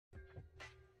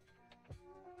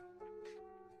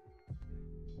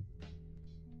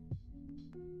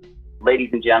Ladies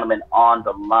and gentlemen, on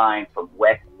the line from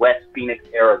West Phoenix,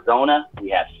 Arizona, we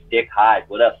have STICC Hyde.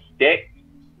 What up, STICC?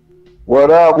 What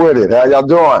up with it? How y'all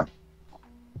doing?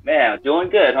 Man, doing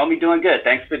good, homie, doing good.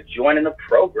 Thanks for joining the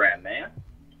program, man.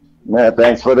 Man,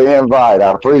 thanks for the invite.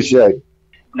 I appreciate it.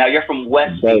 Now, you're from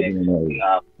West Phoenix.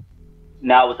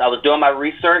 Now, I was doing my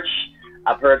research.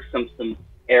 I've heard some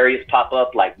areas pop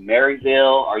up like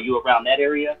Maryville. Are you around that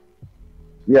area?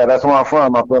 Yeah, that's where I'm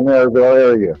from. I'm from Maryville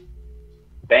area.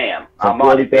 Bam. I'm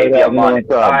on it, baby. I'm on it.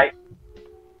 All right.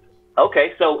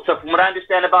 Okay, so from what I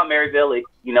understand about Maryville,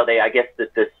 I guess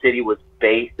that the city was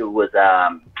based, it was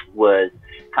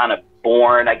kind of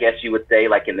born, I guess you would say,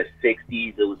 like in the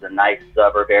 60s. It was a nice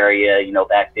suburb area,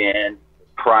 back then,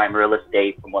 prime real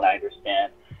estate, from what I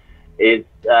understand.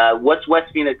 What's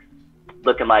West Phoenix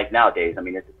looking like nowadays? I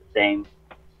mean, is it the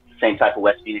same type of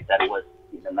West Phoenix that it was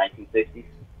in the 1960s?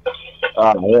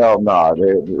 Hell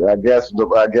no. I guess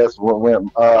when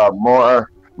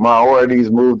more minorities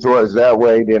move towards that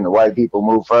way, then the white people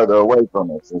move further away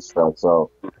from us and stuff. So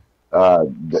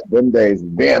them days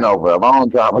been over a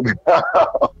long time ago.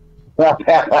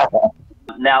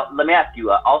 Now, let me ask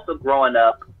you, also growing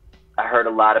up, I heard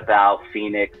a lot about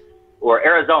Phoenix, or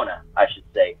Arizona, I should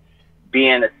say,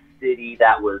 being a city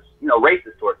that was,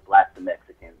 racist towards blacks and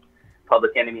Mexicans.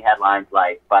 Public Enemy had lines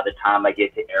like, by the time I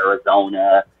get to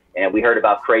Arizona, and we heard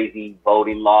about crazy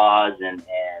voting laws and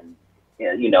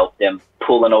them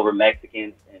pulling over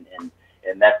Mexicans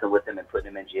and messing with them and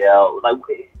putting them in jail. Like,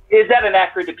 is that an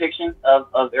accurate depiction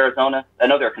of Arizona? I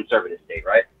know they're a conservative state,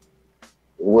 right?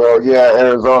 Well, yeah,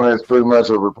 Arizona is pretty much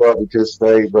a Republican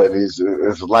state, but it's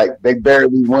like they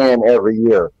barely win every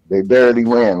year. They barely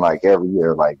win like every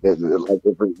year. Like if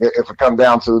it comes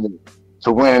down to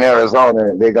winning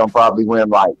Arizona, they're gonna probably win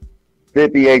like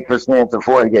 58% to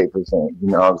 48%. You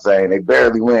know what I'm saying? They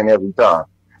barely win every time.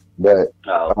 But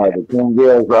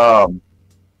the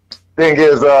thing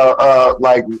is,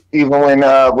 like even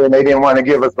when they didn't want to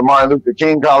give us the Martin Luther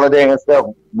King holiday and stuff,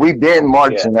 we've been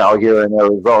marching out here in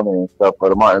Arizona and stuff for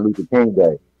the Martin Luther King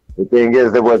Day. The thing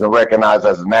is, it wasn't recognized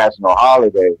as a national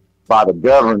holiday by the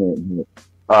government.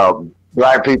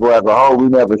 Black people as a whole, we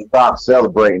never stopped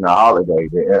celebrating the holiday,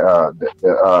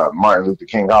 the Martin Luther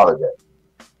King holiday.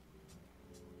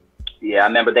 Yeah, I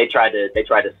remember they tried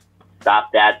to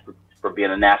stop that for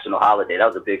being a national holiday. That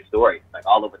was a big story, like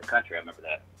all over the country. I remember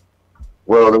that.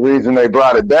 Well, the reason they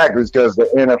brought it back is because the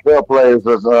NFL players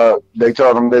they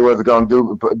told them they wasn't going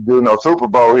to do no Super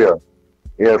Bowl here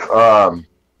if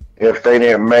they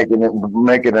didn't make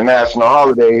it a national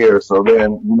holiday here. So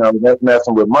then that's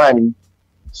messing with money.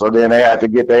 So then they had to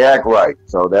get their act right.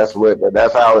 So that's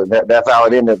how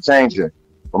it ended up changing.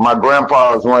 But my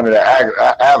grandpa was one of the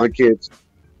advocates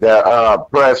that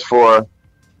pressed for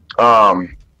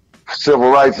civil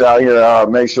rights out here.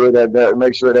 Make sure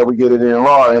that we get it in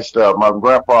law and stuff. My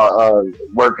grandpa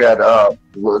worked at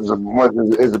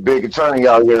is a big attorney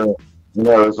out here in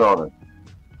Arizona.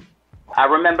 I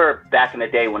remember back in the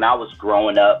day when I was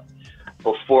growing up,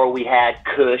 before we had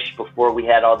Kush, before we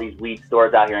had all these weed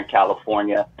stores out here in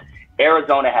California,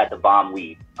 Arizona had the bomb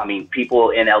weed. I mean,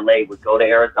 people in LA would go to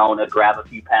Arizona, grab a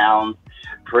few pounds,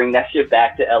 bring that shit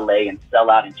back to LA and sell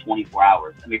out in 24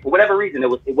 hours. I mean, for whatever reason,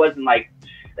 it wasn't like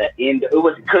it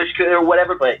wasn't Kush or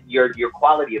whatever, but your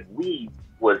quality of weed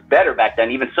was better back then.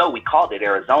 Even so, we called it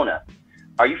Arizona.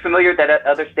 Are you familiar that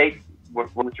other states were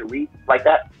with your weed like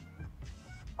that?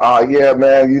 Yeah,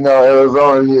 man.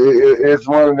 Arizona, it's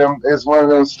one of them. It's one of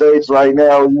them states right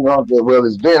now. Well,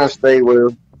 it's been a state where,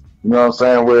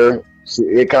 where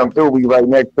it come through. We right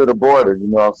next to the border. You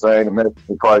know what I'm saying? The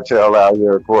Mexican cartel out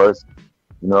here, of course.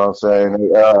 You know what I'm saying?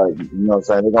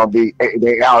 They're gonna be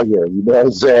they out here. You know what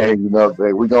I'm saying?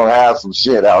 We're gonna have some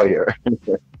shit out here.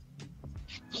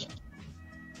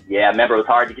 Yeah, I remember it was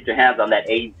hard to get your hands on that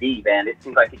AZ, man. It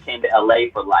seems like it came to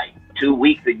LA for like 2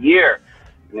 weeks a year.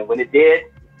 And when it did,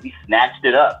 we snatched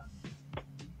it up.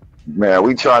 Man,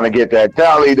 we trying to get that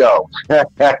Cali though.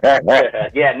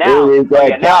 Yeah, now we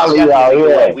Cali out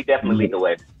here. We definitely lead the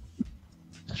way.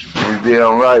 You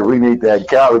damn right. We need that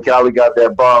Cali. Cali got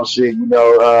that bomb shit.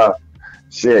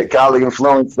 Shit. Cali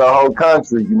influenced the whole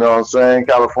country. You know what I'm saying?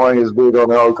 California is big on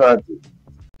the whole country.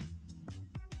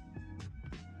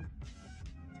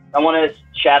 I want to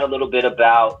chat a little bit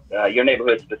about your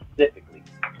neighborhood specifically.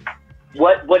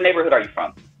 What neighborhood are you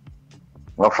from?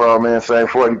 I'm from Insane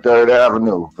 43rd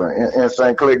Avenue.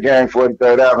 Insane Click Gang,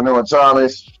 43rd Avenue in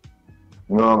Thomas.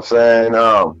 You know what I'm saying?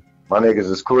 My niggas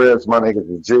is Crips, my niggas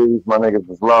is G's, my niggas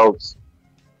is Lokes.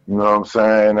 You know what I'm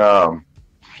saying?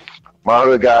 My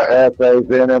hood got assays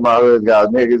in it, my hood got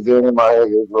niggas in it, my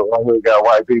hood got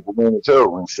white people in it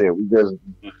too and shit.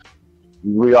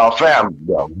 we all family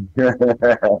though.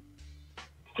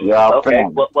 We all Okay.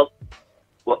 family.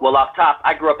 Well, off top,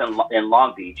 I grew up in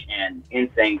Long Beach, and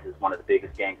Insanes is one of the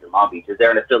biggest gangs in Long Beach. Is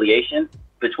there an affiliation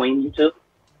between you two?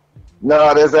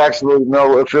 No, there's actually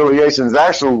no affiliation. It's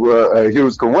actually a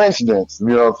huge coincidence. You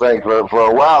know what I'm saying?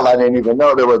 For a while, I didn't even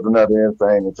know there was another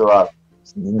Insane until I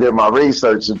did my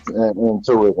research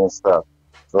into it and stuff.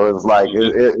 So it's like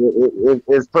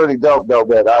it's pretty dope though.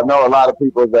 But I know a lot of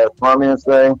people that's from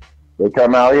Insane. They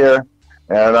come out here,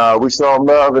 and we show them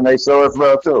love, and they show us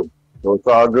love too. So it's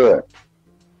all good.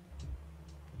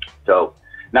 So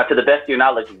now, to the best of your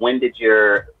knowledge, when did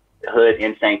your hood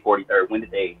Insane 43rd? When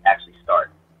did they actually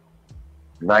start?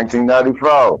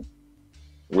 1994.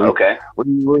 Okay.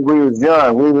 We was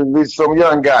young. We was some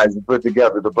young guys that put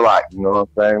together the block. You know what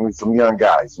I'm saying? We some young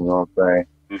guys. You know what I'm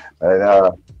saying?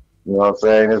 And you know what I'm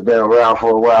saying? It's been around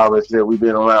for a while. This year we've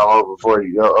been around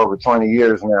over 20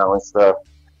 years now and stuff.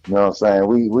 You know what I'm saying?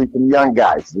 We some young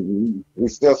guys. We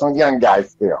still some young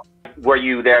guys still. Were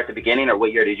you there at the beginning, or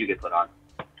what year did you get put on?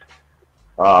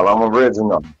 I'm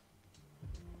original.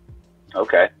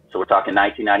 Okay, so we're talking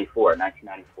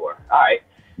 1994. All right.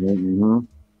 Mm-hmm.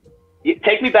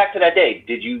 Take me back to that day.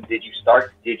 Did you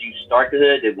start the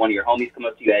hood? Did one of your homies come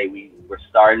up to you? Hey, we're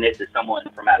starting this. Did someone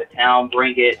from out of town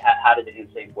bring it? How did the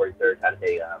Insane 43rd? How did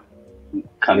they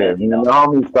come in? You know, the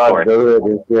homies started the hood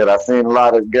and shit. I seen a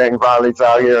lot of gang violence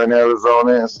out here in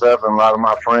Arizona and stuff, and a lot of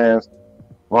my friends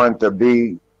want to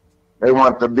be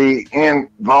involved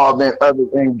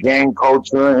in gang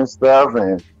culture and stuff.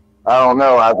 And I don't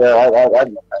know.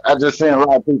 I just seen a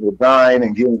lot of people dying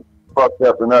and getting fucked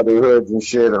up in other hoods and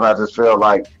shit, and I just felt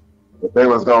like if they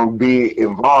was gonna be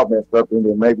involved in something,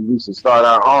 then maybe we should start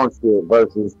our own shit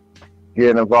versus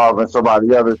getting involved in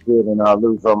somebody else's shit, and I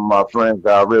lose some of my friends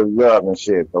that I really love and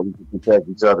shit. So we can protect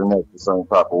each other next the same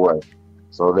type of way.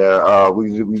 So there,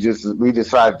 we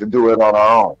decided to do it on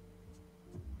our own.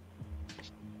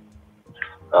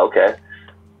 Okay.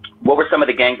 What were some of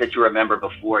the gangs that you remember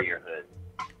before your hood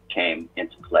came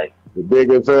into play? The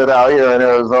biggest hood out here in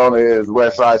Arizona is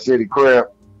Westside City Crib.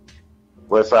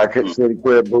 Westside City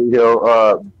Crib, Blue Hill,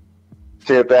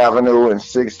 10th Avenue and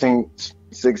 16th.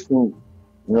 You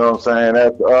know what I'm saying?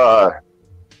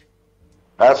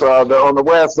 That's on the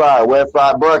west side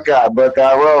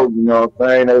Buckeye Road. You know what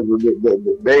I'm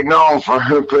saying? They known for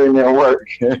putting in work.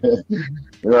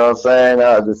 You know what I'm saying?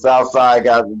 The south side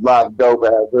got a lot of dope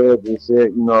ass hoods and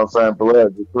shit. You know what I'm saying?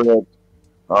 Pulaski Crib,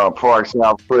 Park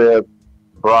South Crib,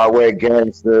 Broadway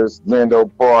Gangsters, Lindo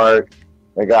Park.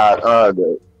 They got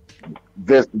the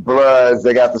Vista Bloods.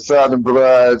 They got the Southern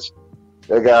Bloods.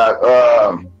 They got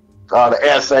all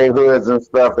the SA hoods and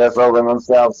stuff that's over on the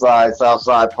south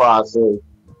side Posse. You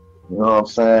know what I'm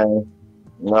saying?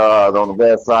 On the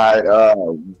west side,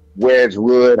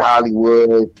 Wedgewood,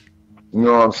 Hollywood. You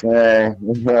know what I'm saying?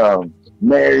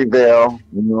 Maryville.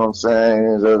 You know what I'm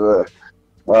saying? The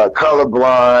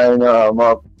colorblind.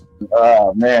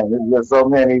 Man, there's just so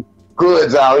many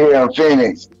hoods out here in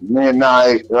Phoenix.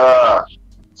 Midnight.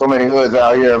 So many hoods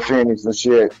out here in Phoenix and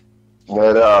shit.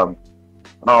 But I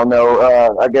don't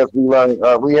know. I guess we learned.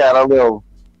 We had our little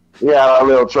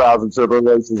trials and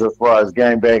tribulations as far as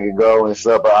gangbanging go and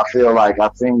stuff. But I feel like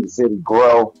I've seen the city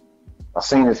grow. I've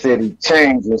seen the city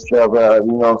change and stuff. You know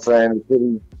what I'm saying?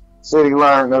 The city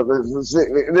learned.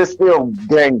 There's still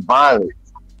gang violence,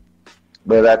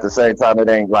 but at the same time, it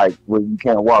ain't like where you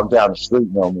can't walk down the street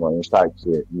no more. This type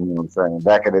shit. You know what I'm saying?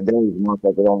 Back in the days,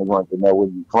 motherfuckers only wanted to know where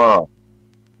you from.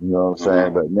 You know what I'm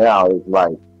saying? But now it's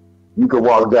like you could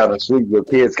walk down the street. Your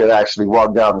kids could actually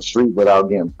walk down the street without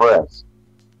getting pressed.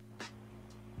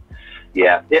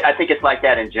 Yeah, I think it's like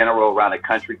that in general around the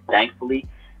country, thankfully,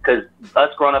 because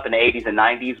us growing up in the 80s and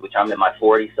 90s, which I'm in my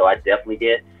 40s, so I definitely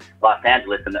did, Los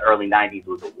Angeles in the early 90s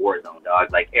was a war zone,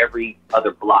 dog. Like every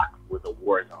other block was a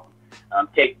war zone.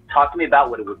 Talk to me about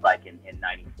what it was like in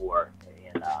 94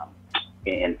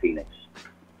 in Phoenix.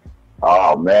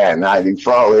 Oh man,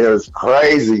 94, it was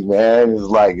crazy, man. It's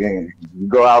like you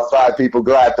go outside, people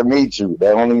glad to meet you.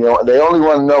 They only want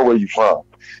to know where you're from.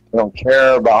 They don't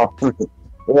care about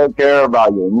they don't care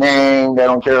about your name. They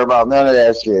don't care about none of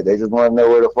that shit. They just want to know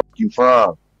where the fuck you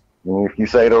from. And if you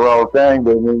say the wrong thing,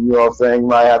 then you know what I'm saying, you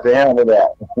might have to handle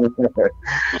that.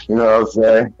 You know what I'm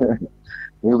saying?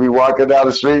 You'll be walking down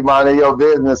the street, minding your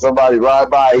business. Somebody ride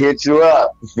by, hit you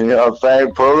up. You know what I'm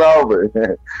saying? Pull over.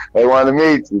 They want to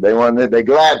meet you. They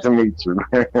glad to meet you.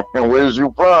 Where's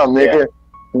you from, nigga?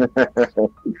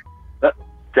 Yeah.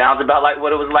 Sounds about like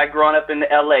what it was like growing up in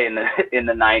LA in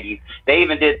the 90s. They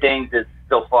even did things as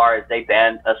so far as they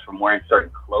banned us from wearing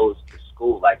certain clothes to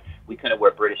school. Like we couldn't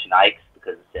wear British Nikes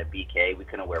because it said BK. We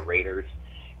couldn't wear Raiders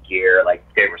gear. Like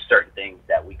there were certain things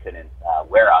that we couldn't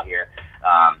wear out here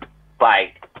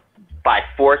by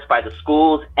force, by the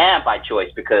schools, and by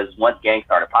choice. Because once gangs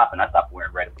started popping, I stopped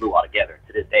wearing red and blue altogether.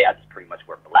 To this day, I just pretty much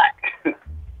wear black.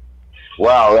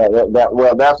 Wow,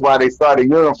 well, that's why they started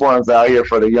uniforms out here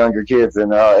for the younger kids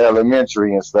in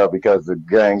elementary and stuff, because of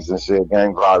gangs and shit,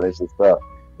 gang violence and stuff.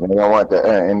 And they don't want the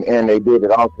and they did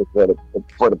it also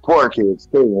for the poor kids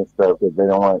too and stuff, because they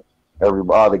don't want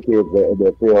all the kids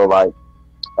that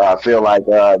feel like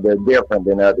they're different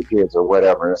than other kids or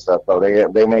whatever and stuff. So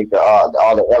they make all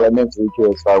the elementary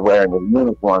kids start wearing the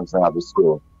uniforms now to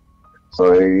school.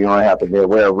 So you don't have to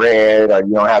wear red, or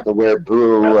you don't have to wear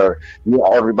blue, or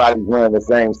everybody's wearing the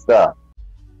same stuff.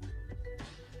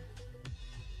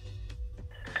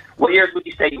 What years would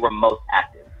you say you were most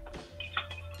active?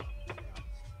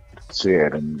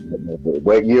 Shit,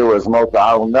 what year was most?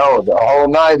 I don't know. The whole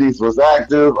 '90s was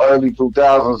active. Early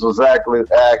 2000s was active.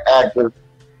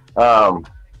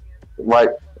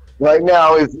 Right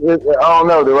now, I don't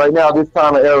know. Right now, this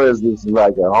time of era is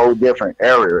like a whole different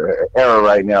era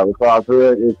right now. It's all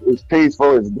good. It's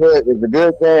peaceful. It's good. It's a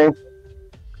good thing.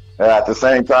 At the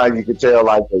same time, you can tell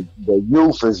like the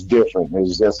youth is different.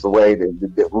 It's just the way they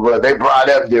brought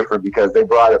up different, because they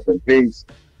brought up in peace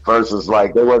versus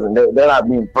like they're not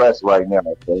being pressed right now.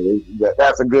 So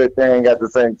that's a good thing at the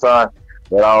same time.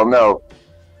 But I don't know.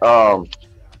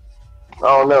 I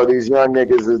don't know. These young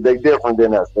niggas they different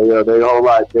than us. They whole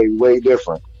life they way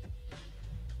different.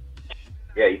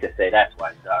 Yeah, you could say that's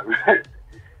why, dog.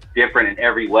 Different in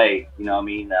every way. You know what I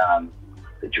mean?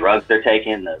 The drugs they're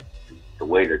taking, the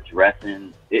way they're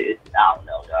dressing. I don't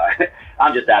know, dog.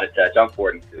 I'm just out of touch. I'm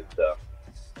 42, so.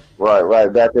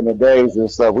 Right. Back in the days and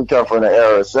stuff, we come from the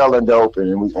era of selling dope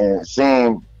and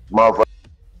seeing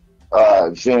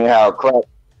motherfuckers, seeing how crack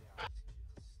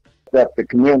affect the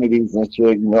communities and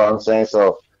shit, you know what I'm saying?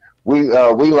 So we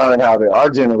learned our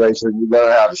generation, we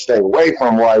learned how to stay away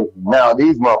from white. Now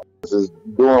these motherfuckers is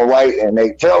doing white and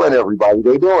they telling everybody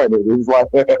they doing it. It's like,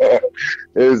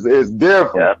 it's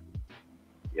different.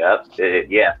 Yep.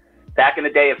 Yeah. Back in the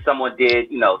day, if someone did,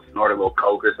 snort a little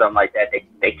coke or something like that,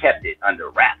 they kept it under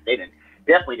wraps. They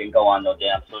definitely didn't go on no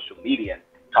damn social media and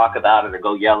talk about it or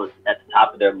go yell at the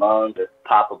top of their lungs or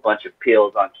pop a bunch of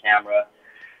pills on camera.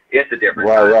 It's a different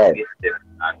time. Right. It's a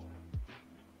different time.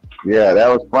 Yeah, that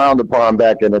was frowned upon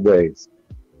back in the days.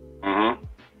 Mm-hmm.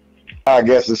 I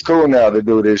guess it's cool now to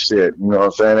do this shit. You know what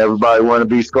I'm saying? Everybody want to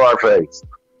be Scarface.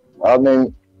 I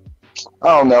mean,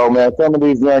 I don't know, man. Some of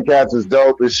these young cats is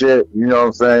dope as shit. You know what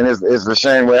I'm saying? It's a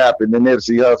shame what happened to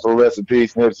Nipsey Hussle. Rest in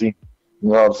peace, Nipsey. You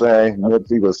know what I'm saying?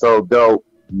 Nipsey was so dope.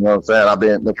 You know what I'm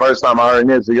saying? The first time I heard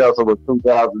Nipsey Hussle was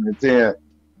 2010.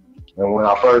 And when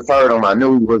I first heard him, I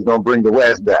knew he was going to bring the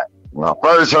West back. When I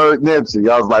first heard Nipsey,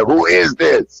 I was like, who is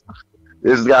this?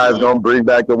 This guy's going to bring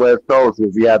back the West Coast,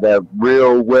 because he had that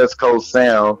real West Coast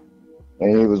sound,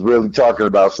 and he was really talking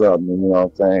about something, you know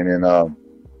what I'm saying? And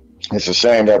it's a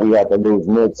shame that we had to lose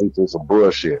Nipsey to some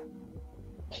bullshit.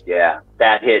 Yeah,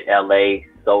 that hit L.A.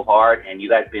 so hard, and you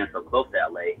guys being so close to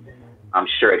L.A., I'm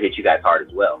sure it hit you guys hard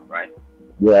as well, right?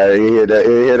 Yeah, it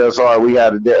hit us hard. We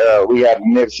had a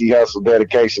Nipsey Hussle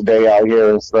dedication day out here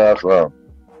and stuff.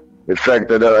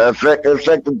 Affected the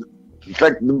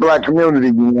black community.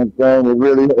 You know what I'm saying? It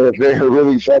really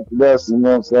affected us. You know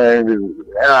what I'm saying?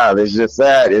 It's just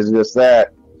sad. It's just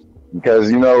sad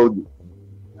because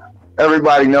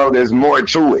everybody know there's more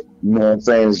to it. You know what I'm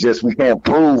saying? It's just we can't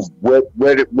prove what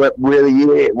it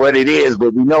is,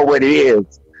 but we know what it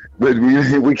is. But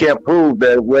we can't prove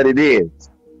that what it is.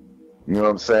 You know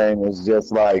what I'm saying? It's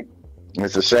just like,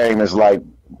 it's a shame. It's like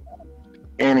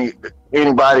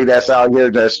anybody that's out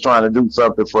here that's trying to do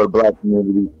something for the black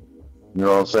community, you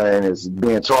know what I'm saying, is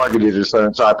being targeted a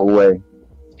certain type of way.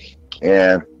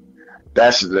 And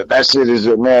that shit is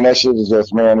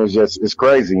it's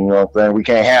crazy. You know what I'm saying? We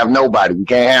can't have nobody. We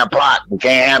can't have Pac. We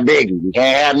can't have Biggie. We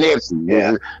can't have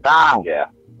Nipsey.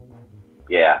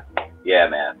 Yeah,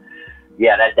 man.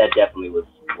 Yeah, that definitely was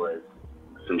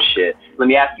some shit. Let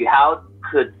me ask you, how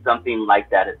could something like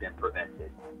that have been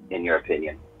prevented, in your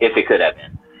opinion, if it could have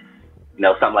been?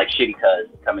 Something like Shitty Cuz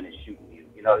coming and shooting you.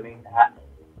 You know what I mean?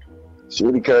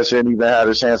 Shitty Cuz shouldn't even have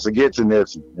a chance to get to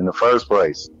Nipsey in the first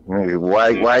place.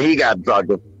 Why he got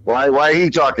talking? Why he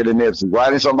talking to Nipsey? Why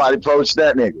didn't somebody approach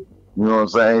that nigga? You know what I'm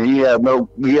saying? He had no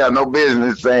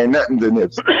business saying nothing to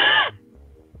Nipsey.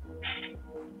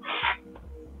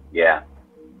 Yeah,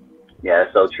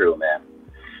 that's so true, man.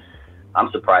 I'm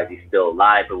surprised he's still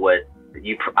alive, but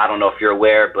I don't know if you're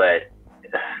aware, but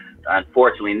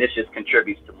unfortunately, and this just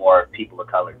contributes to more people of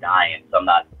color dying, so I'm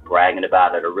not bragging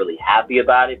about it or really happy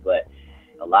about it, but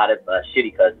a lot of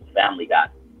Shitty Cuz's family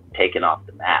got taken off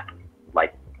the map,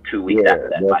 like 2 weeks after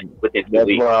that, like within 2 that's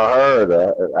weeks. what I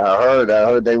heard. I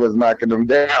heard they was knocking them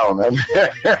down.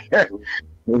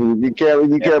 You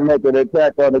can't make an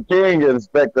attack on the king and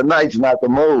expect the knights not to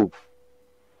move.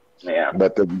 Yeah.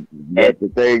 But the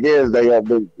thing is,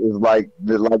 it's like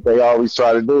they always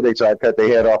try to do. They try to cut their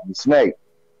head off the snake.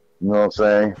 You know what I'm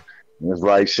saying? It's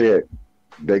like shit.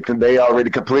 They already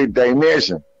completed their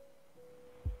mission.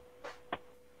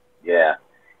 Yeah.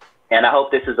 And I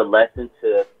hope this is a lesson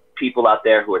to people out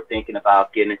there who are thinking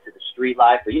about getting into the street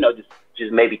life, or, you know, just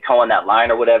maybe towing that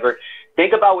line or whatever.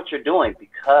 Think about what you're doing,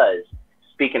 because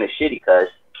speaking of shitty, because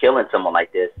killing someone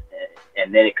like this,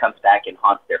 and then it comes back and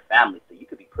haunts their family. So you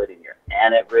could be putting your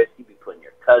aunt at risk. You could be putting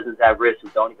your cousins at risk who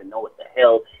don't even know what the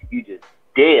hell you just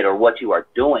did or what you are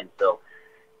doing. So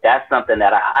that's something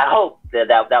that I hope that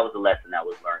was a lesson that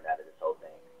was learned out of this whole thing.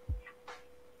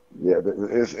 Yeah,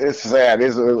 it's sad.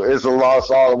 It's a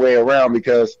loss all the way around,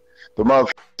 because the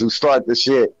motherfuckers who start the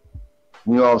shit,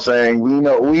 you know what I'm saying? We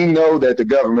know that the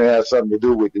government has something to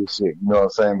do with this shit, you know what I'm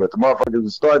saying? But the motherfuckers who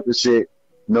start the shit,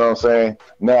 you know what I'm saying?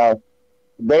 Now,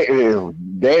 they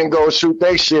ain't gonna shoot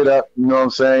their shit up, you know what I'm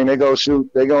saying? They gonna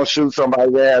shoot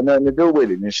somebody that had nothing to do with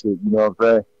it and shit, you know what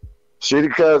I'm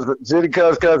saying? Shitty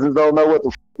cousins don't know what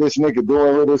the this nigga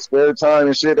doing with his spare time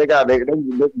and shit. They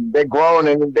grown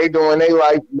and they doing their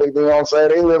life, you know what I'm saying?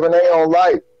 They living their own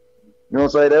life. You know what I'm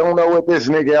saying? They don't know what this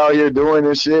nigga out here doing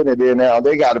and shit, and then now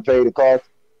they got to pay the cost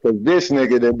because this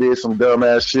nigga that did some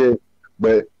dumbass shit.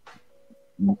 But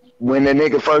when the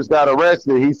nigga first got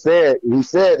arrested, he said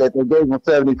that they gave him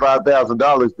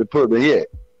 $75,000 to put the hit.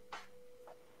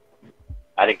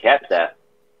 I didn't catch that.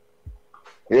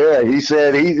 Yeah, he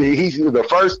said he the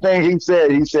first thing he said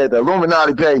the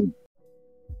Illuminati paid him.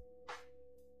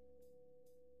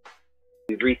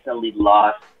 We recently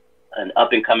lost an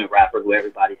up-and-coming rapper who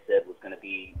everybody said was going to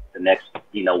be the next,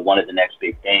 you know, one of the next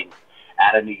big things.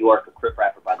 Out of New York, a Crip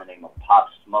rapper by the name of Pop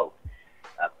Smoke.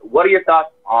 What are your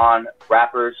thoughts on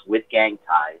rappers with gang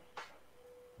ties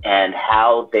and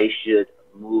how they should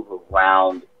move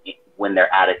around when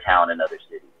they're out of town in other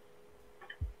cities?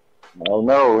 I don't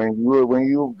know.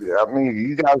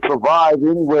 You got to survive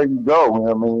anywhere you go.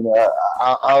 I mean,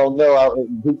 I don't know.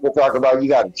 People talk about you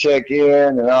got to check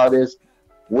in and all this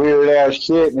weird ass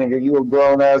shit, nigga. You a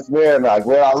grown ass man. Like,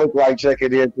 well, I look like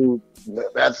checking in too.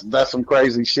 That's some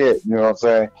crazy shit. You know what I'm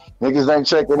saying? Niggas ain't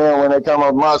checking in when they come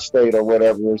up my state or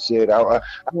whatever and shit. I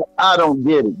don't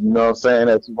get it. You know what I'm saying?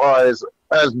 As far as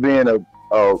us being a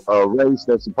race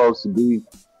that's supposed to be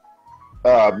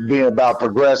being about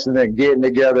progressing and getting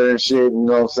together and shit. You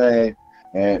know what I'm saying?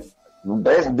 And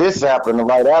this happened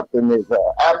right after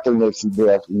Nipsey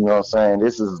death. You know what I'm saying?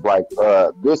 This is like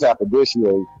this happened this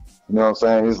year. You know what I'm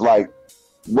saying? It's like,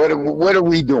 what are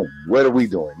we doing? What are we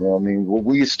doing? You know what I mean?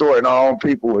 We storing our own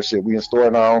people and shit. We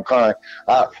storing our own kind.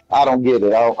 I don't get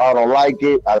it. I don't like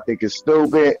it. I think it's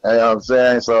stupid. You know what I'm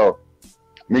saying? So,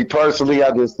 me personally,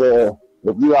 I just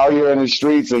if you out here in the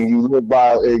streets and you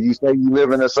you say you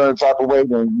live in a certain type of way,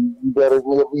 then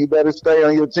you better stay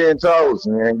on your 10 toes,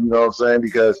 man. You know what I'm saying?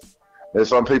 Because there's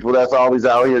some people that's always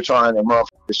out here trying to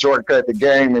shortcut the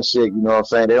game and shit. You know what I'm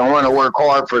saying? They don't want to work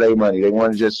hard for their money. They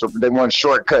want to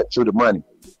shortcut to the money.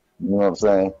 You know what I'm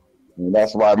saying? And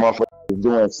that's why motherfuckers is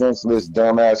doing senseless,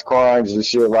 dumbass crimes and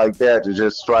shit like that to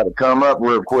just try to come up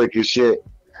real quick and shit.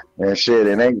 And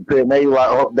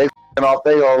they off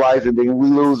their whole life, and then we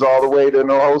lose all the way to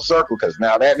the whole circle because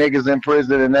now that nigga's in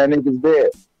prison and that nigga's dead.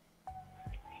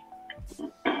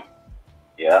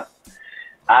 Yeah.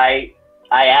 I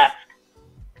ask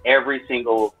every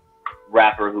single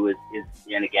rapper who is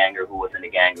in a gang or who was in a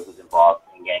gang or who's involved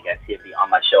in gang activity on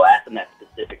my show, I ask them that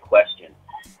specific question.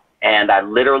 And I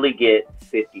literally get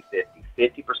 50-50.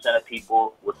 50% of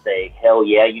people will say, hell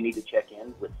yeah, you need to check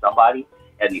in with somebody.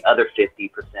 And the other 50%,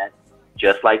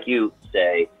 just like you,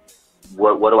 say,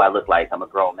 what do I look like? I'm a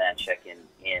grown man checking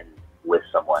in with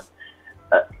someone.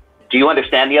 Do you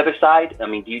understand the other side? I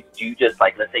mean, do you just,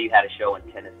 like, let's say you had a show in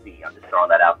Tennessee. I'm just throwing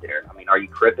that out there. I mean, are you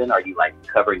cripping? Are you, like,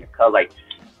 covering your color? Like,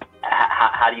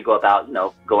 how do you go about, you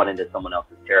know, going into someone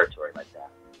else's territory like that?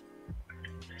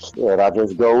 Shit, I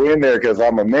just go in there because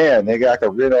I'm a man. Nigga, I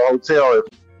could rent a hotel.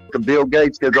 If Bill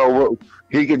Gates could go,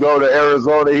 he could go to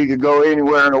Arizona. He could go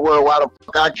anywhere in the world. Why the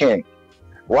fuck I can't?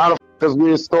 Why the fuck? Because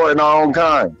we're storing our own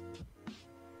kind.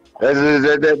 That's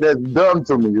dumb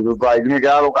to me. It was like,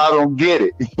 nigga, I don't get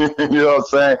it. You know what I'm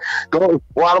saying?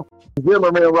 Why the fuck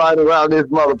Zimmerman riding around this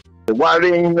motherfucker?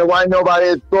 Why nobody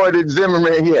has stored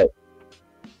Zimmerman yet?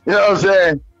 You know what I'm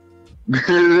saying?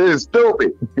 It's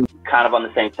stupid. Kind of on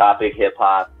the same topic, hip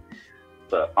hop,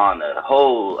 but on a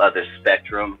whole other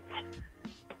spectrum.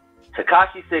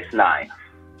 Tekashi 6ix9ine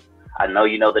I know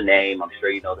you know the name. I'm sure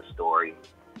you know the story.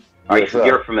 Yes, sir.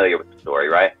 You're familiar with the story,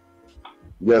 right?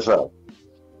 Yes, sir.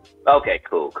 Okay,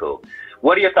 cool, cool.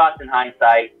 What are your thoughts in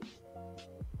hindsight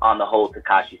on the whole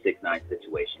Tekashi 6ix9ine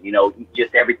situation? You know,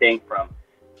 just everything from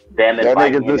them That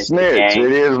inviting nigga's him a into the snitch. gang.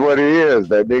 It is what it is.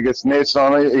 That nigga snitched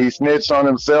on it. He snitched on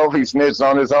himself. He snitched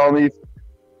on his homies.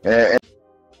 And it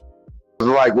was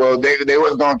like, well, they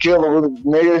was gonna kill him,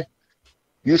 nigga.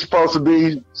 You supposed to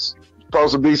be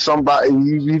somebody.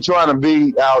 You trying to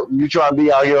be out. You trying to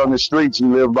be out here on the streets.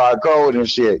 You live by code and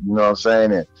shit. You know what I'm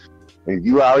saying? And if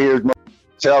you out here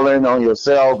telling on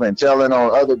yourself and telling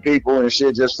on other people and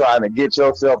shit, just trying to get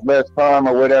yourself less time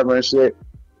or whatever and shit.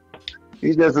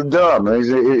 He's just a dumb. It's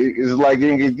like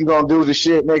if you gonna do the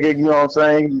shit, nigga, you know what I'm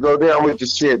saying? You go down with the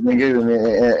shit, nigga.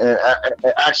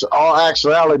 And all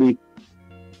actuality,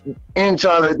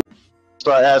 anytime they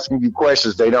start asking you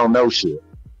questions, they don't know shit.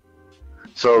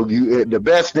 So the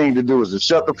best thing to do is to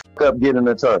shut the fuck up, get an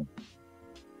attorney.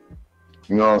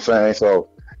 You know what I'm saying? So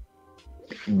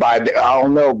I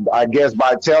don't know. I guess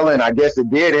by telling, I guess it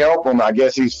did help him. I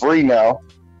guess he's free now.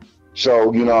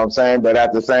 So, you know what I'm saying? But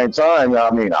at the same time,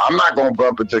 I mean, I'm not going to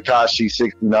bump into Tekashi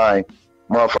 6ix9ine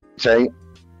motherfucking tape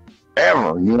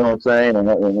ever. You know what I'm saying? And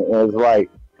it's like,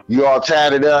 you all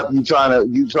tatted up. You trying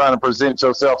to present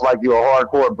yourself like you're a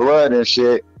hardcore blood and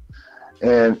shit.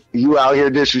 And you out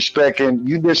here disrespecting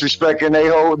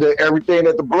everything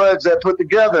that the Bloods that put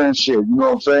together and shit. You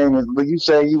know what I'm saying? But you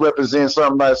say you represent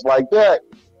something that's like that.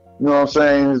 You know what I'm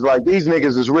saying? It's like these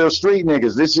niggas is real street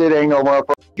niggas. This shit ain't no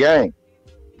motherfucking gang.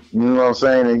 You know what I'm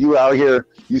saying? And you out here,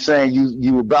 you saying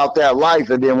you about that life,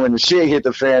 and then when the shit hit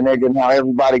the fan, nigga, now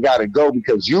everybody got to go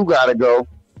because you got to go.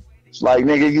 It's like,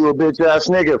 nigga, you a bitch ass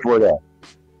nigga for that.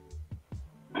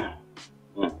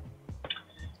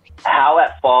 How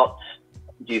at fault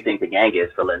do you think the gang is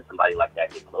for letting somebody like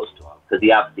that get close to him? Because he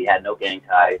obviously had no gang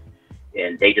ties,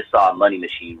 and they just saw a money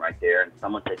machine right there. And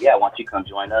someone said, yeah, why don't you come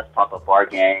join us, pop up our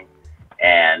gang,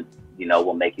 and, you know,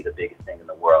 we'll make you the biggest thing in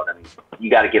the world. I mean, you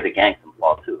got to give the gang some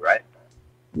fault too, right?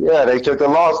 Yeah, they took a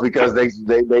loss because they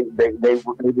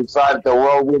decided to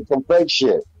roll with some fake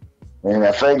shit. And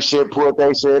that fake shit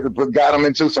got them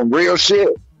into some real shit.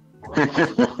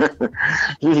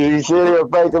 You sit here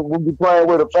be playing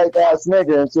with a fake ass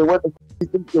nigga and say, what the f you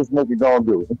think this nigga gonna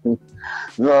do? You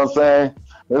know what I'm saying?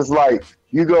 It's like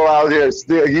you go out here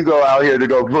to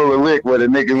go pull a lick with a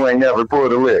nigga who ain't never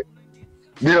pulled a lick.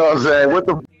 You know what I'm saying? What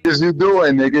the f is you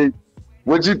doing, nigga?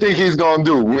 What you think he's gonna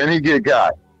do when he get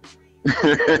got?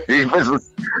 He supposed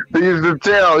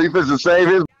to save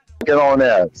his own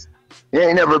ass. He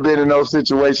ain't never been in no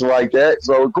situation like that,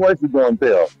 so of course he's gonna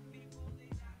tell.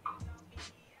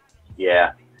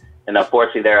 Yeah, and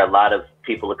unfortunately there are a lot of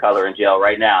people of color in jail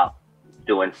right now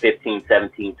doing 15,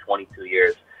 17, 22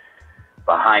 years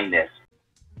behind this.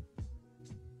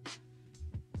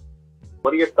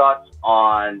 What are your thoughts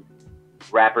on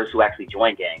rappers who actually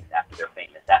join gangs after they're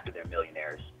famous, after they're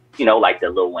millionaires? You know, like the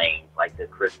Lil Wayne, like the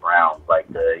Chris Browns,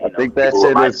 like the, I think that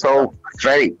shit is so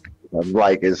fake.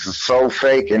 Like, it's so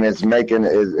fake, and it's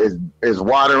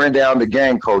watering down the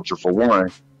gang culture, for one.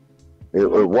 It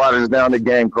waters down the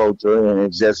gang culture, and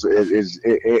it's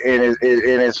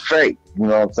fake. You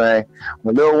know what I'm saying?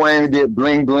 When Lil Wayne did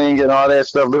Bling Bling and all that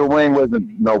stuff, Lil Wayne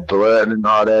wasn't no blood and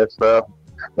all that stuff.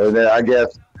 And then I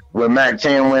guess when Mac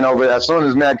 10 went over, as soon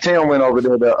as Mac 10 went over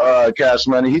there to Cash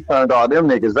Money, he turned all them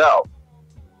niggas out.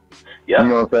 Yeah. You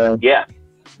know what I'm saying? Yeah.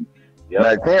 Yep.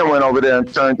 Mac 10 went over there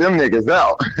and turned them niggas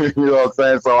out. You know what I'm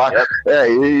saying? So,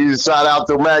 hey, shout out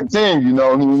to Mac 10, you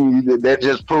know, that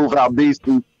just proved how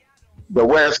beastie the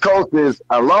West Coast is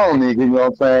alone, nigga. You know what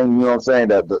I'm saying? You know what I'm saying?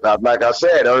 That, like I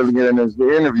said earlier in this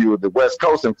interview, the West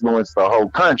Coast influenced the whole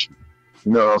country.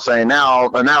 You know what I'm saying? Now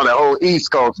the whole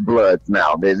East Coast bloods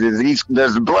now.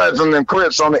 There's bloods and them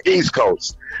Crips on the East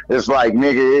Coast. It's like,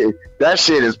 nigga, that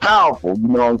shit is powerful. You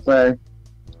know what I'm saying?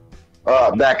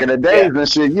 Back in the days and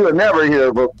shit, you'll never hear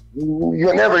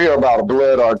about a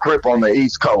blood or a Crip on the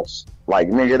East Coast. Like,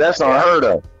 nigga, that's unheard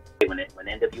of. When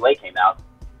NWA came out,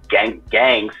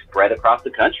 gangs spread across the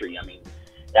country. I mean,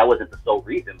 that wasn't the sole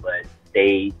reason, but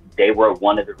they were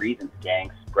one of the reasons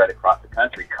gangs spread across the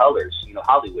country. Colors, you know,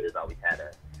 Hollywood has always had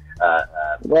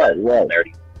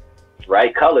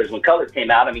right. Colors. When Colors came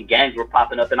out, I mean, gangs were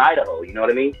popping up in Idaho. You know what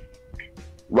I mean?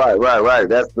 Right.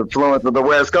 That's the influence of the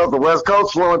West Coast. The West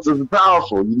Coast influence is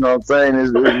powerful. You know what I'm saying?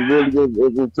 It's really good.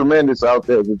 It's tremendous out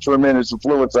there. There's a tremendous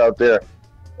influence out there.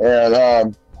 And I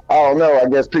don't know. I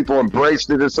guess people embraced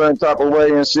it a certain type of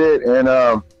way and shit. And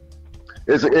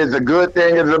it's a good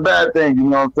thing. It's a bad thing. You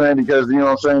know what I'm saying? Because, you know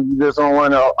what I'm saying, you just don't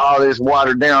want all this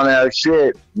watered down ass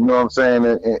shit. You know what I'm saying?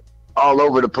 And all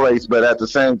over the place. But at the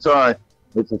same time,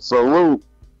 it's a salute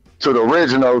to the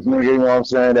originals, nigga, you know what I'm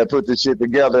saying, that put this shit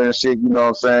together and shit, you know what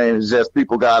I'm saying? It's just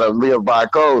people gotta live by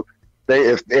code.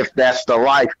 If that's the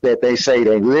life that they say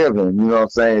they live in, you know what I'm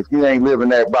saying? If you ain't living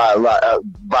that by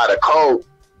the code,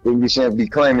 then you shouldn't be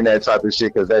claiming that type of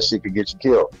shit, because that shit could get you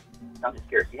killed. I'm just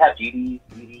curious. You have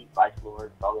GDs, Vice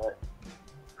Lords, all that?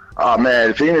 Oh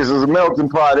man, Phoenix is a melting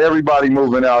pot. Everybody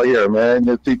moving out here, man.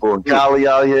 There's people in Cali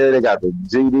out here. They got the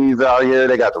GDs out here.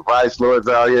 They got the Vice Lords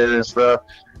out here and stuff.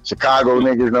 Chicago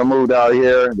niggas done moved out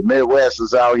here. The Midwest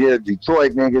is out here.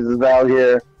 Detroit niggas is out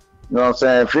here. You know what I'm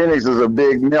saying? Phoenix is a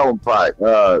big melting pot.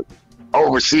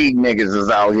 Overseas niggas is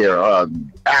out here.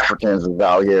 Africans is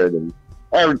out here.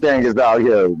 Everything is out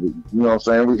here. You know what I'm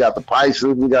saying? We got the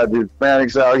Pisces. We got the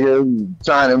Hispanics out here.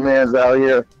 Chinaman's out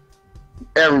here.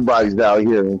 Everybody's out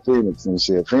here in Phoenix and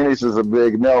shit. Phoenix is a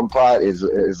big melting pot. It's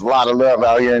a lot of love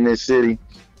out here in this city.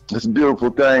 It's a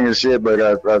beautiful thing and shit. But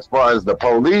as far as the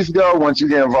police go, once you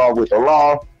get involved with the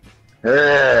law,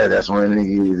 that's when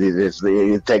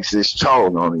it takes its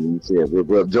toll on you.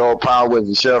 Shit. Joel Powell was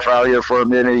the sheriff out here for a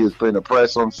minute. He was putting the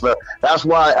press on stuff. That's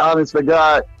why, honest to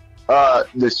God,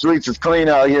 the streets is clean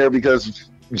out here, because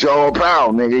Joel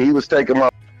Powell, nigga, he was taking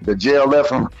the jail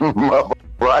left him up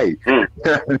right.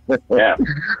 Yeah.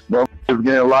 Motherfuckers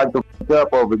getting locked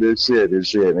up over this shit and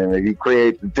shit. And he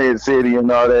created the tent city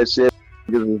and all that shit.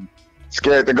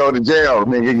 Scared to go to jail,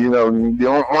 nigga. You know, you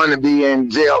don't want to be in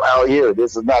jail out here.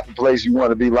 This is not the place you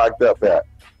want to be locked up at.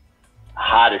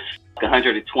 Hot as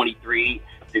 123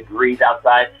 degrees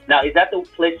outside. Now, is that the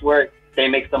place where they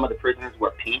make some of the prisoners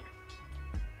wear pink?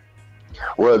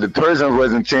 Well, the prison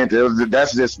wasn't tinted.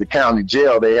 That's just the county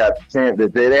jail. They have the tent.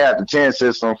 They have the tent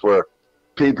system for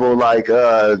people like,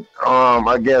 I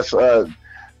guess,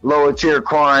 lower tier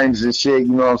crimes and shit.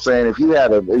 You know what I'm saying? If you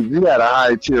had a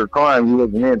higher tier crime, you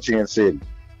living in Tent City.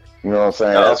 You know what I'm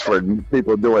saying? Oh, that's for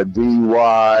people doing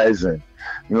DUIs and,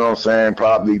 you know what I'm saying,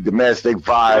 probably domestic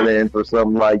violence or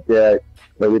something like that.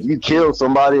 But if you kill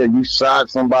somebody or you shot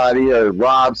somebody or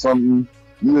robbed something,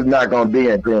 you're not gonna be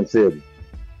in Tent City.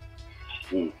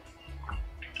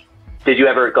 Did you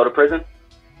ever go to prison?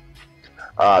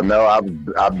 No,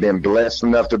 I've been blessed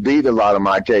enough to beat a lot of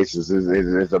my cases.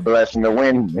 It's a blessing to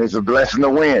win. It's a blessing to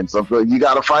win. So you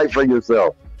got to fight for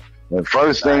yourself. The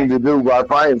first thing to do by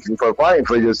fighting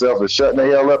for yourself is shutting the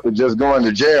hell up and just going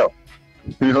to jail.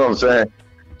 You know what I'm saying?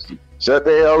 Shut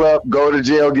the hell up, go to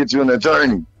jail, get you an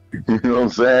attorney. You know what I'm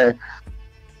saying?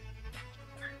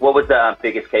 What was the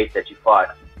biggest case that you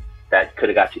fought that could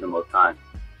have got you the most time?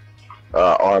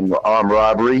 Armed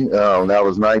robbery. I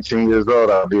was 19 years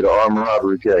old. I beat an armed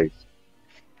robbery case.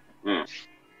 Yep,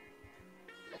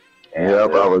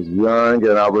 I was young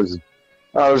and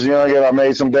I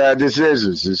made some bad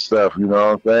decisions and stuff. You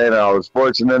know what I'm saying? I was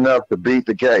fortunate enough to beat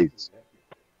the case.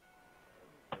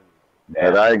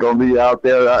 And I ain't gonna be out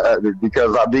there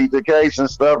because I beat the case and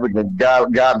stuff. And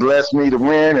God blessed me to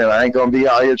win, and I ain't gonna be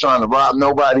out here trying to rob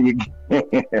nobody again.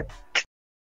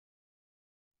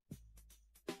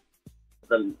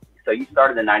 So you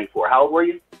started in '94. How old were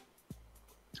you?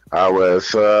 I was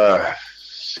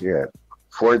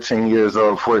 15 years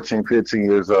old.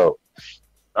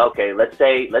 Okay, let's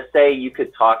say you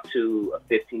could talk to a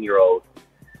 15-year-old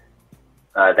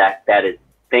that is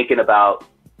thinking about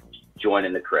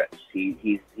joining the Crips.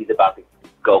 He's about to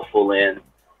go full in.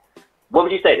 What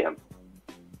would you say to him?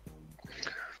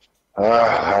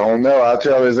 I don't know. I'll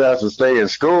tell his ass to stay in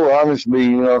school. Honestly,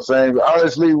 you know what I'm saying.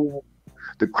 Honestly,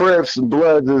 the Crips and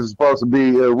Bloods is supposed to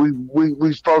be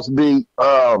we supposed to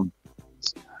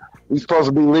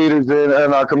be leaders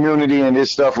in our community, and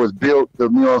this stuff was built to, you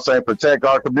know what I'm saying, protect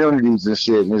our communities and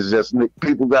shit. And it's just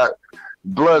people got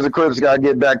Bloods and Crips got to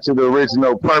get back to the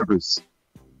original purpose.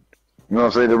 You know what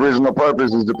I'm saying? The original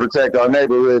purpose is to protect our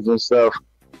neighborhoods and stuff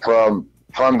from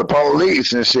the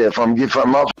police and shit, from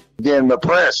us getting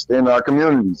oppressed in our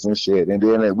communities and shit. And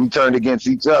then we turned against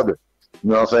each other. You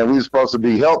know what I'm saying? We were supposed to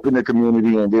be helping the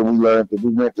community, and then we learned that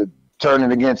we went to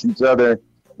turning against each other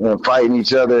and fighting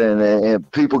each other,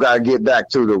 and people got to get back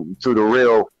to the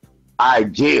real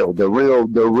ideal, the real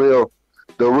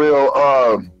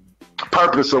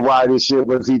purpose of why this shit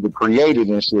was even created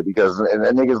and shit, because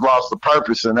niggas lost the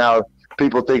purpose, and now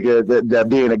people think that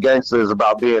being a gangster is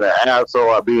about being an asshole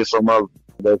or being some other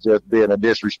that's just being a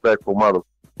disrespectful motherfucker.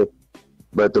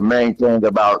 But the main thing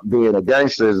about being a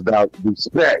gangster is about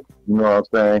respect. You know what I'm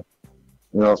saying?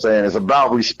 You know what I'm saying? It's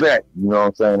about respect. You know what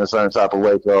I'm saying? In a certain type of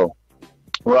way. So,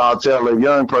 well, I'll tell a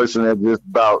young person that it's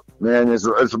about, man,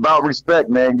 it's about respect,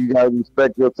 man. You got to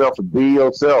respect yourself and be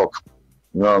yourself.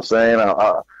 You know what I'm saying?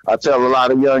 I tell a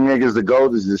lot of young niggas to go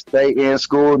to just stay in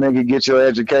school, nigga, get your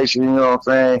education, you know what I'm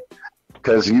saying?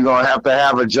 Because you're going to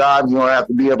have a job. You're going to have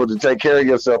to be able to take care of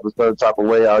yourself a certain type of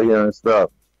way out here and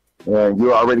stuff. And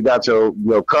you already got your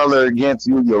color against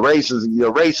you. Your race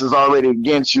is already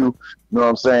against you. You know what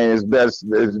I'm saying? It's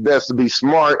best to be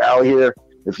smart out here.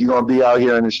 If you're going to be out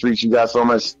here in the streets, you got so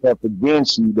much stuff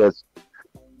against you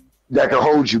that can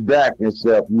hold you back and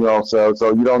stuff. You know, so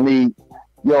you don't need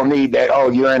that.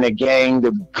 Oh, you're in a gang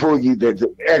to pull you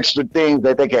the extra things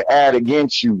that they can add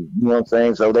against you. You know what I'm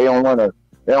saying? So they don't want to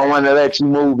let you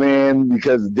move in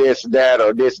because this, that,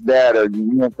 or this, that, or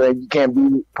you know what I'm saying? You can't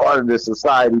be part of this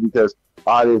society because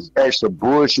all this extra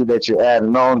bullshit that you're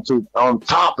adding on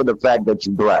top of the fact that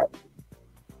you're black,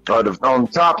 or on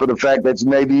top of the fact that you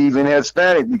may be even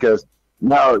Hispanic, because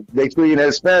now they treat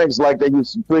Hispanics like they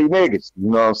used to treat niggas. You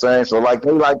know what I'm saying? So like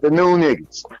they like the new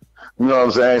niggas. You know what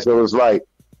I'm saying? So it's like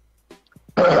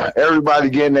everybody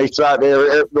getting they shot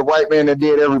there. The white man that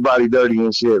did everybody dirty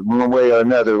and shit, one way or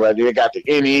another. Like they got the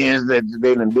Indians that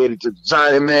they done did it to the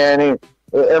China man, and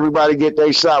everybody get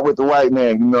they shot with the white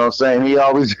man. You know what I'm saying? He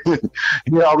always get,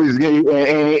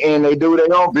 and they do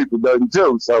their own people dirty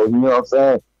too. So you know what I'm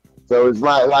saying? So it's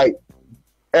like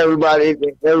everybody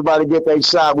get they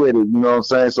shot with it. You know what I'm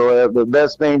saying? So the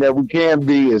best thing that we can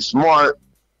be is smart.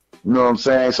 You know what I'm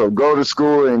saying? So go to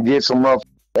school and get some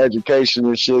education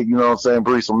and shit, you know what I'm saying,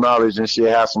 bring some knowledge and shit,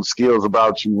 have some skills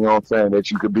about you, you know what I'm saying,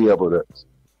 that you could be able to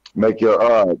make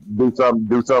your do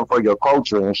something for your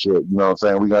culture and shit, you know what I'm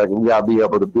saying. We gotta be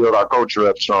able to build our culture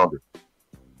up stronger.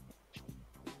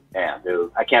 Damn,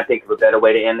 dude, I can't think of a better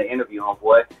way to end the interview,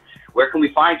 homeboy. Where can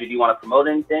we find you? Do you want to promote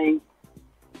anything?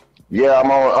 Yeah,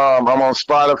 I'm on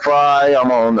Spotify,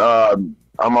 I'm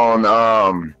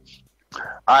on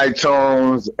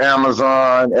iTunes,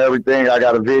 Amazon, everything. I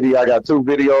got 2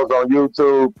 videos on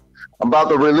YouTube. I'm about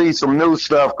to release some new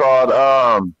stuff called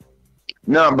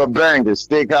Nothing But Bangers,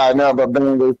 STICC High, Nothing But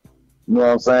Bangers. You know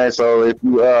what I'm saying? So if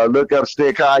you look up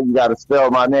STICC High, you got to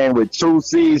spell my name with 2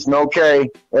 C's, no K,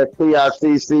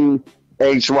 STICCHYDE.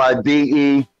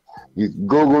 You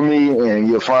Google me and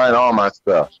you'll find all my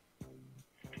stuff.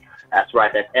 That's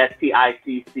right. That's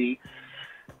STICC.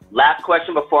 Last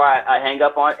question before I hang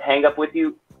up with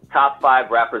you. Top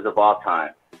 5 rappers of all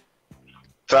time.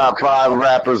 Top 5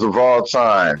 rappers of all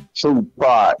time.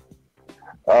 Tupac.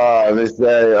 Let's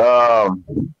say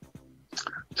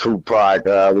Tupac.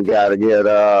 We gotta get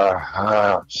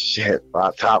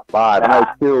top 5. No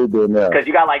killed in there. Because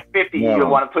you got like 50 you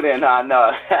want to put in.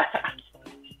 No.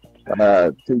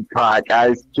 Tupac,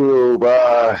 Ice Cube.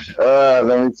 Let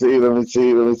me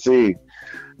see.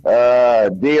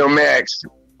 DMX.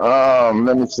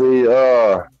 Let me see.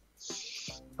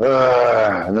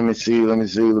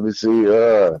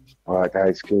 Like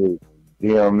Ice Cube,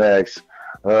 DMX.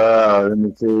 Let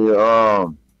me see.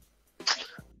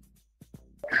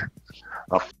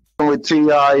 I'm with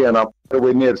T.I. and I'm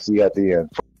with Nipsey at the end.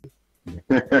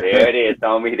 There it is,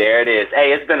 homie. There it is.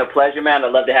 Hey, it's been a pleasure, man.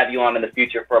 I'd love to have you on in the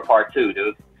future for a part 2,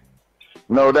 dude.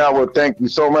 No doubt. Well, thank you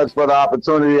so much for the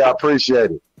opportunity. I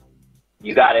appreciate it.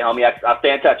 You got it, homie. I'll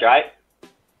stay in touch, all right?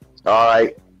 All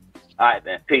right. All right,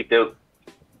 man. Peace, dude.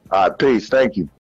 All right, peace. Thank you.